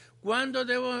escrituras. ¿Cuándo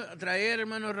debo traer,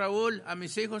 hermano Raúl, a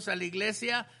mis hijos a la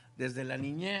iglesia? Desde la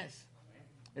niñez.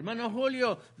 Hermano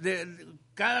Julio,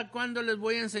 ¿cada cuándo les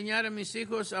voy a enseñar a mis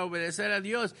hijos a obedecer a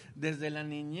Dios? Desde la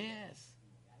niñez.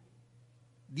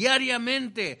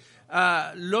 Diariamente,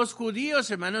 los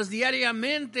judíos, hermanos,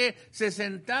 diariamente se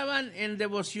sentaban en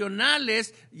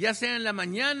devocionales, ya sea en la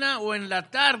mañana o en la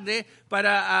tarde,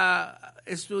 para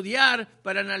estudiar,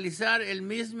 para analizar el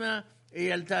Misma y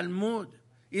el Talmud.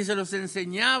 Y se los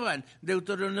enseñaban.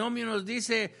 Deuteronomio nos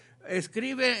dice: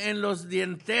 escribe en los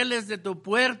dinteles de tu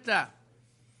puerta.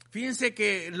 Fíjense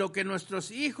que lo que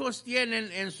nuestros hijos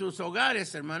tienen en sus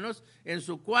hogares, hermanos, en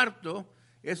su cuarto,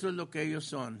 eso es lo que ellos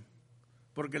son.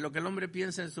 Porque lo que el hombre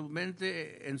piensa en su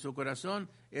mente, en su corazón,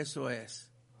 eso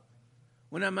es.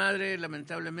 Una madre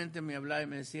lamentablemente me hablaba y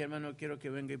me decía: hermano, quiero que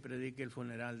venga y predique el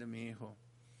funeral de mi hijo.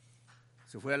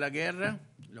 Se fue a la guerra,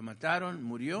 lo mataron,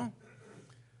 murió,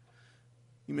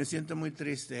 y me siento muy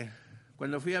triste.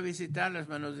 Cuando fui a visitarla,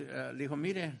 hermanos, le dijo: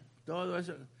 mire, todo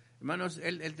eso, hermanos,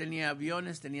 él tenía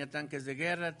aviones, tenía tanques de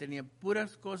guerra, tenía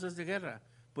puras cosas de guerra.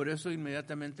 Por eso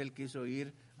inmediatamente él quiso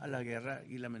ir a la guerra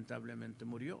y lamentablemente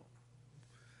murió.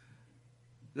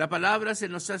 La palabra se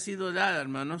nos ha sido dada,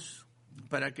 hermanos,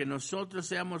 para que nosotros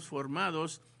seamos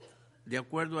formados de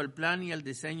acuerdo al plan y al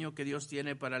diseño que Dios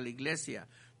tiene para la iglesia.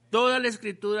 Toda la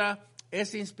Escritura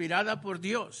es inspirada por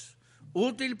Dios,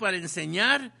 útil para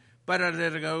enseñar, para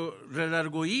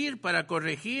redarguir, para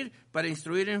corregir, para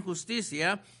instruir en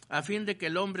justicia, a fin de que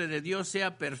el hombre de Dios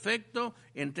sea perfecto,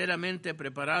 enteramente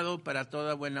preparado para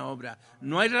toda buena obra.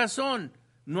 No hay razón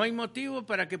No hay motivo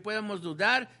para que podamos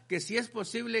dudar que si es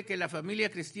posible que la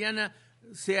familia cristiana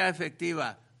sea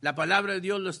efectiva. La palabra de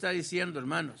Dios lo está diciendo,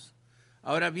 hermanos.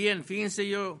 Ahora bien, fíjense,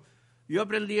 yo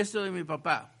aprendí esto de mi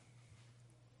papá.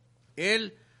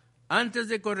 Él, antes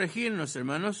de corregirnos,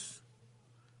 hermanos,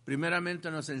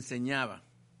 primeramente nos enseñaba.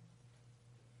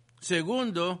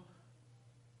 Segundo,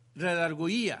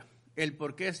 redarguía el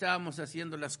por qué estábamos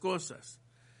haciendo las cosas.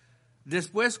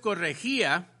 Después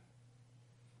corregía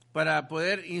para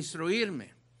poder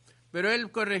instruirme. Pero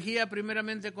él corregía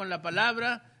primeramente con la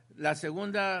palabra, la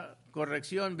segunda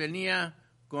corrección venía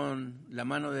con la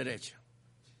mano derecha.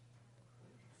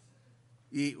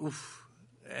 Y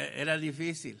era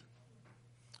difícil.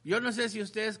 Yo no sé si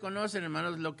ustedes conocen,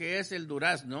 hermanos, lo que es el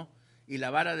durazno y la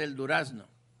vara del durazno.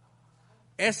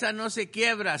 Esa no se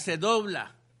quiebra, se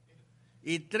dobla.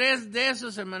 Y 3 de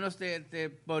esos, hermanos, te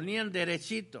ponían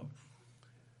derechito.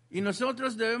 Y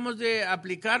nosotros debemos de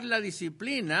aplicar la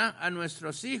disciplina a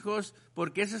nuestros hijos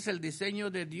porque ese es el diseño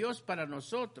de Dios para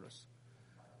nosotros.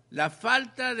 La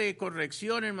falta de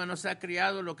corrección, hermanos, ha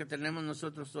creado lo que tenemos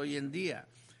nosotros hoy en día.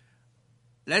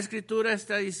 La Escritura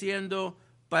está diciendo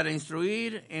para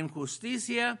instruir en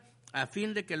justicia a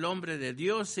fin de que el hombre de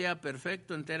Dios sea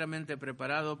perfecto, enteramente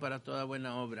preparado para toda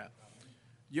buena obra.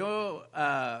 Yo,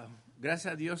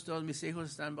 gracias a Dios, todos mis hijos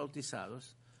están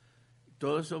bautizados.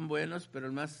 Todos son buenos, pero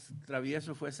el más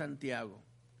travieso fue Santiago.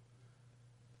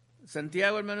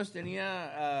 Santiago, hermanos,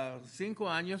 tenía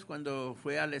 5 años cuando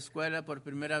fue a la escuela por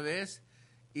primera vez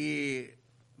y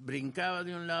brincaba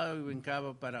de un lado y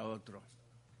brincaba para otro.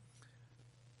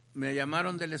 Me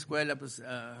llamaron de la escuela, pues,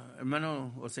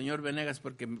 hermano o señor Venegas,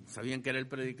 porque sabían que era el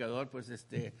predicador, pues,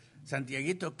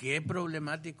 Santiaguito, qué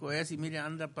problemático es, y mire,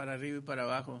 anda para arriba y para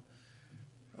abajo.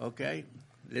 Ok.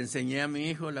 Le enseñé a mi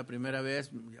hijo la primera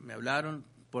vez, me hablaron,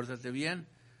 pórtate bien.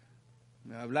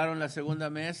 Me hablaron la segunda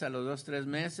vez, a los 2-3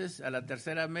 meses. A la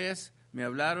tercera vez me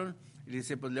hablaron y le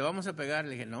dice, pues le vamos a pegar.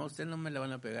 Le dije, no, usted no me le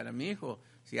van a pegar a mi hijo.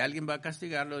 Si alguien va a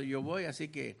castigarlo, yo voy, así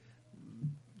que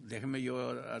déjeme,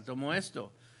 yo tomo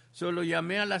esto. Solo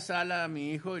llamé a la sala a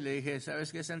mi hijo y le dije,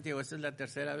 ¿sabes qué, Santiago? Esta es la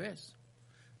tercera vez.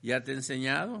 Ya te he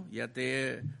enseñado, ya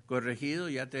te he corregido,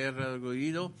 ya te he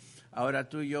redarguido. Ahora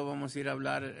tú y yo vamos a ir a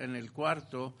hablar en el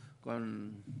cuarto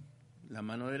con la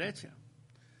mano derecha.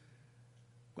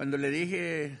 Cuando le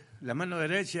dije la mano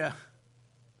derecha,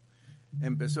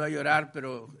 empezó a llorar,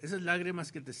 pero esas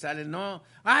lágrimas que te salen, no,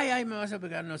 ay, me vas a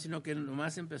pegar, no, sino que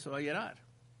nomás empezó a llorar.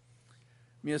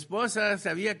 Mi esposa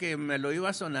sabía que me lo iba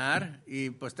a sonar y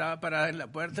pues estaba parada en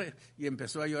la puerta y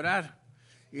empezó a llorar.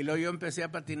 Y luego yo empecé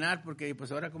a patinar porque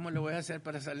pues ahora cómo le voy a hacer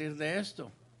para salir de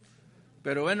esto.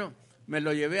 Pero bueno, me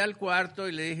lo llevé al cuarto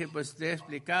y le dije, pues te he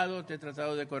explicado, te he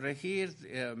tratado de corregir,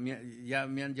 ya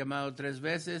me han llamado 3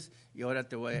 veces y ahora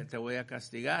te voy a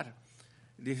castigar.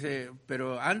 Dice,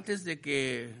 pero antes de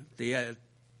que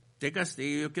te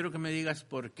castigue, yo quiero que me digas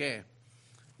por qué.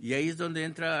 Y ahí es donde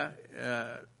entra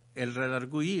el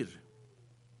redarguir.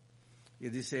 Y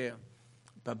dice,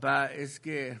 papá, es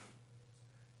que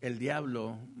el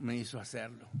diablo me hizo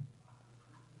hacerlo.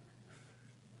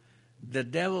 The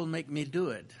devil make me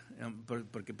do it.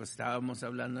 Porque pues estábamos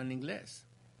hablando en inglés.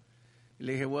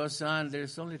 Le dije, well, son,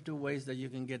 there's only 2 ways that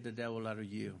you can get the devil out of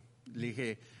you. Le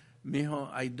dije, mijo,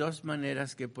 hay 2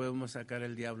 maneras que podemos sacar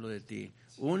el diablo de ti.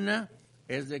 Una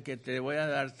es de que te voy a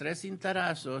dar 3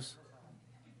 cintarazos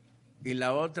y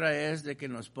la otra es de que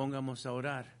nos pongamos a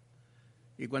orar.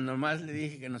 Y cuando más le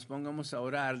dije que nos pongamos a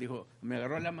orar, dijo, me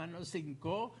agarró la mano, se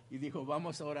hincó y dijo,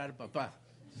 vamos a orar, papá.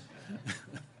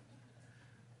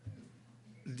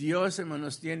 Dios,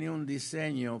 hermanos, tiene un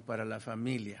diseño para la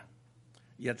familia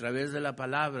y a través de la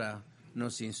palabra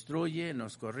nos instruye,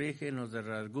 nos corrige, nos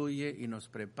redarguye y nos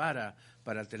prepara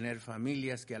para tener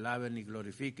familias que alaben y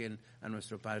glorifiquen a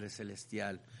nuestro Padre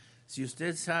Celestial. Si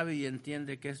usted sabe y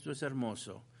entiende que esto es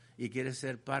hermoso y quieres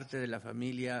ser parte de la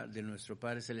familia de nuestro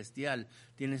Padre Celestial,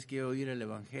 tienes que oír el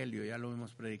Evangelio, ya lo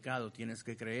hemos predicado, tienes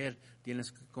que creer,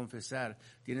 tienes que confesar,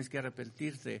 tienes que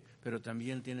arrepentirte, pero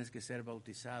también tienes que ser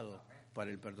bautizado para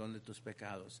el perdón de tus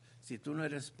pecados. Si tú no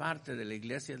eres parte de la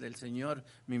iglesia del Señor,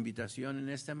 mi invitación en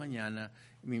esta mañana,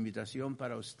 mi invitación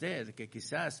para usted, que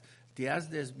quizás te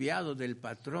has desviado del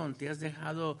patrón, te has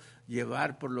dejado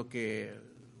llevar por lo que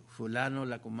fulano,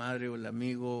 la comadre o el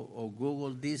amigo o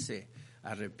Google dice,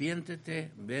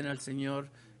 arrepiéntete, ven al Señor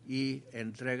y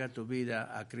entrega tu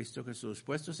vida a Cristo Jesús.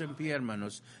 Puestos en pie,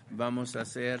 hermanos, vamos a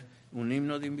hacer un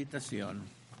himno de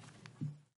invitación.